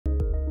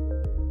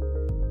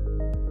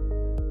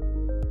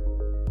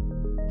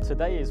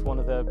Today is one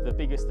of the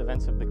biggest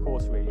events of the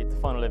course really. It's the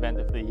final event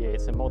of the year.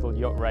 It's a model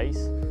yacht race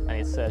and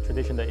it's a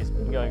tradition that has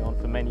been going on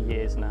for many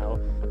years now.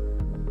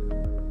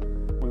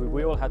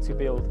 We all had to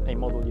build a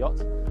model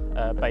yacht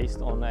based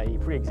on a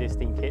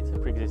pre-existing kit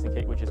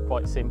which is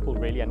quite simple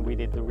really, and we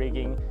did the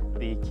rigging,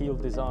 the keel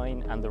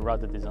design and the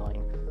rudder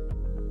design.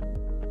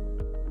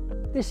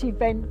 This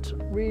event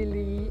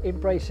really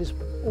embraces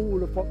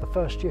all of what the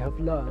first year have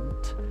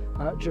learned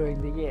during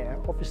the year.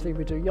 Obviously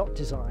we do yacht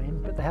design,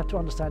 but they have to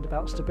understand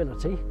about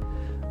stability.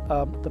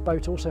 The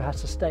boat also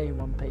has to stay in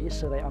one piece,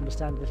 so they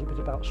understand a little bit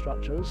about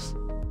structures.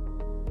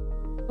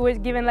 We were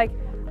given like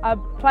a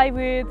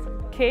plywood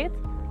kit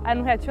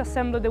and we had to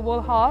assemble the whole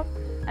half,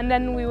 and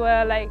then we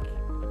were like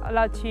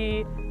allowed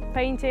to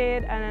paint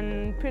it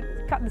and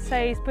then cut the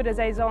sails, put the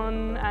sails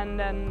on, and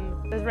then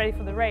it was ready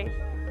for the race.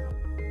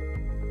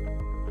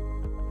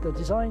 The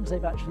designs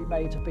they've actually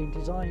made have been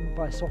designed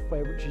by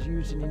software which is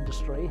used in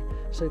industry,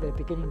 so they're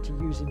beginning to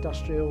use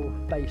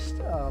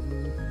industrial-based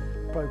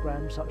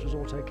programs such as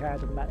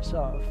AutoCAD and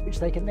MatSurf, which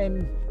they can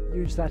then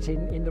use that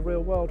in the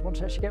real world once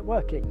they actually get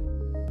working.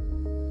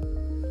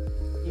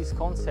 These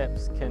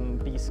concepts can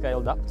be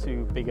scaled up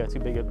to bigger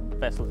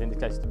vessels, in this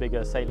case to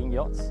bigger sailing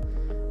yachts.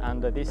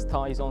 And this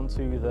ties on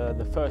to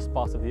the first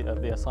part of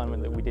the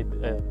assignment that we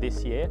did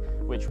this year,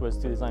 which was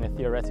to design a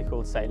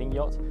theoretical sailing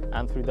yacht.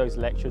 And through those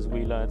lectures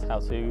we learned how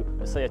to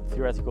say a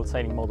theoretical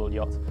sailing model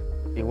yacht.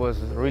 It was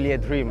really a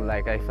dream,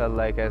 like I felt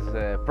like as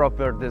a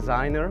proper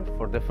designer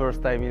for the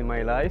first time in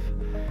my life.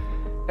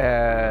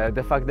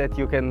 The fact that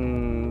you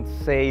can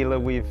sail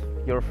with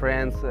your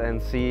friends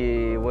and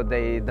see what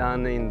they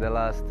done in the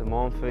last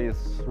month is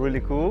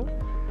really cool,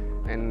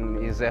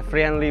 and is a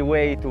friendly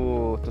way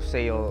to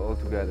sail all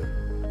together.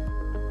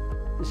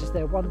 This is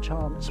their one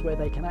chance where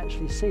they can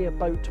actually see a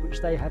boat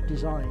which they have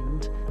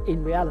designed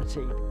in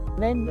reality.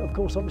 And then, of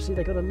course, obviously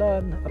they've got to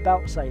learn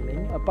about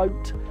sailing. A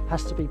boat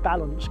has to be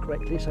balanced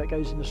correctly so it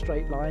goes in a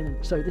straight line.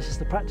 So this is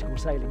the practical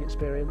sailing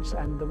experience,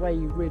 and the way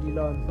you really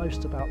learn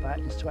most about that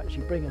is to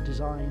actually bring a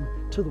design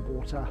to the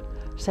water,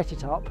 set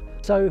it up.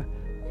 So,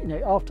 you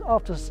know,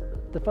 after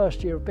the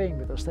first year of being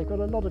with us, they've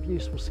got a lot of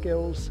useful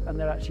skills, and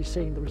they're actually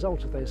seeing the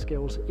result of those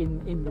skills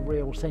in the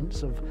real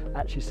sense of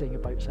actually seeing a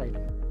boat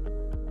sailing.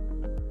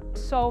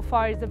 So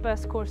far it's the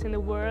best course in the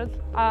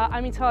world.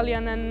 I'm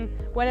Italian, and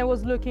when I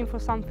was looking for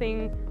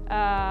something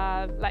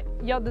like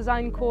yacht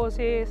design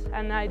courses,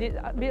 and I did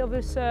a bit of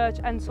research,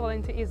 and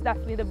Solent is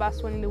definitely the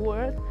best one in the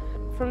world.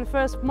 From the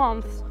first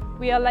month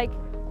we are like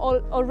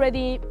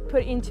already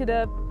put into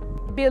the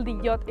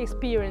building yacht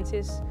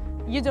experiences.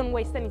 You don't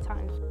waste any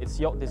time. It's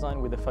yacht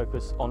design with a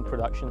focus on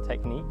production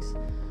techniques.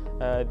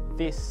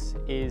 This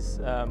is,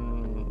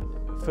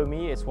 for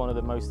me, it's one of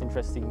the most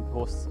interesting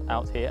courses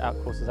out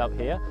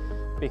here,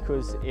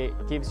 because it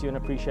gives you an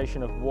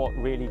appreciation of what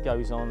really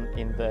goes on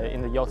in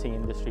the yachting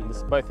industry,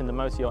 both in the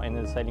motor yacht and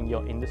in the sailing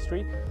yacht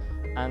industry.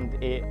 And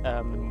it,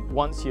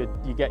 once you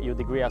get your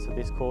degree out of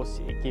this course,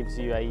 it gives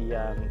you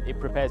it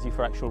prepares you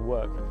for actual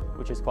work,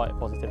 which is quite a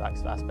positive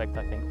aspect,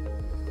 I think.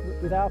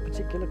 With our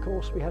particular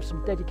course, we have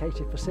some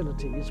dedicated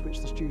facilities which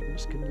the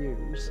students can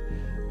use.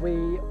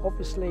 We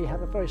obviously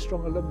have a very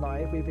strong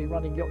alumni. We've been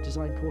running yacht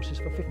design courses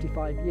for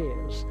 55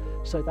 years,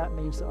 so that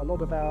means that a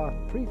lot of our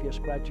previous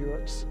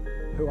graduates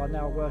who are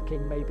now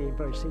working maybe in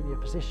very senior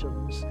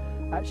positions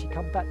actually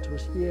come back to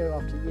us year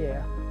after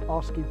year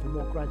asking for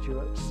more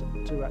graduates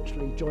to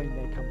actually join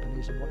their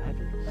companies and what have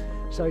you.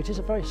 So it is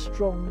a very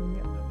strong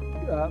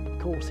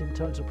course in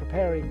terms of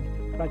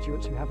preparing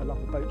graduates who have a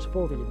love of boats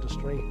for the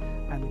industry,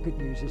 and the good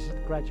news is that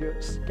the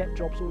graduates get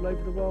jobs all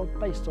over the world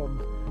based on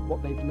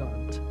what they've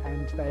learned,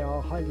 and they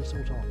are highly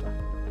sought after.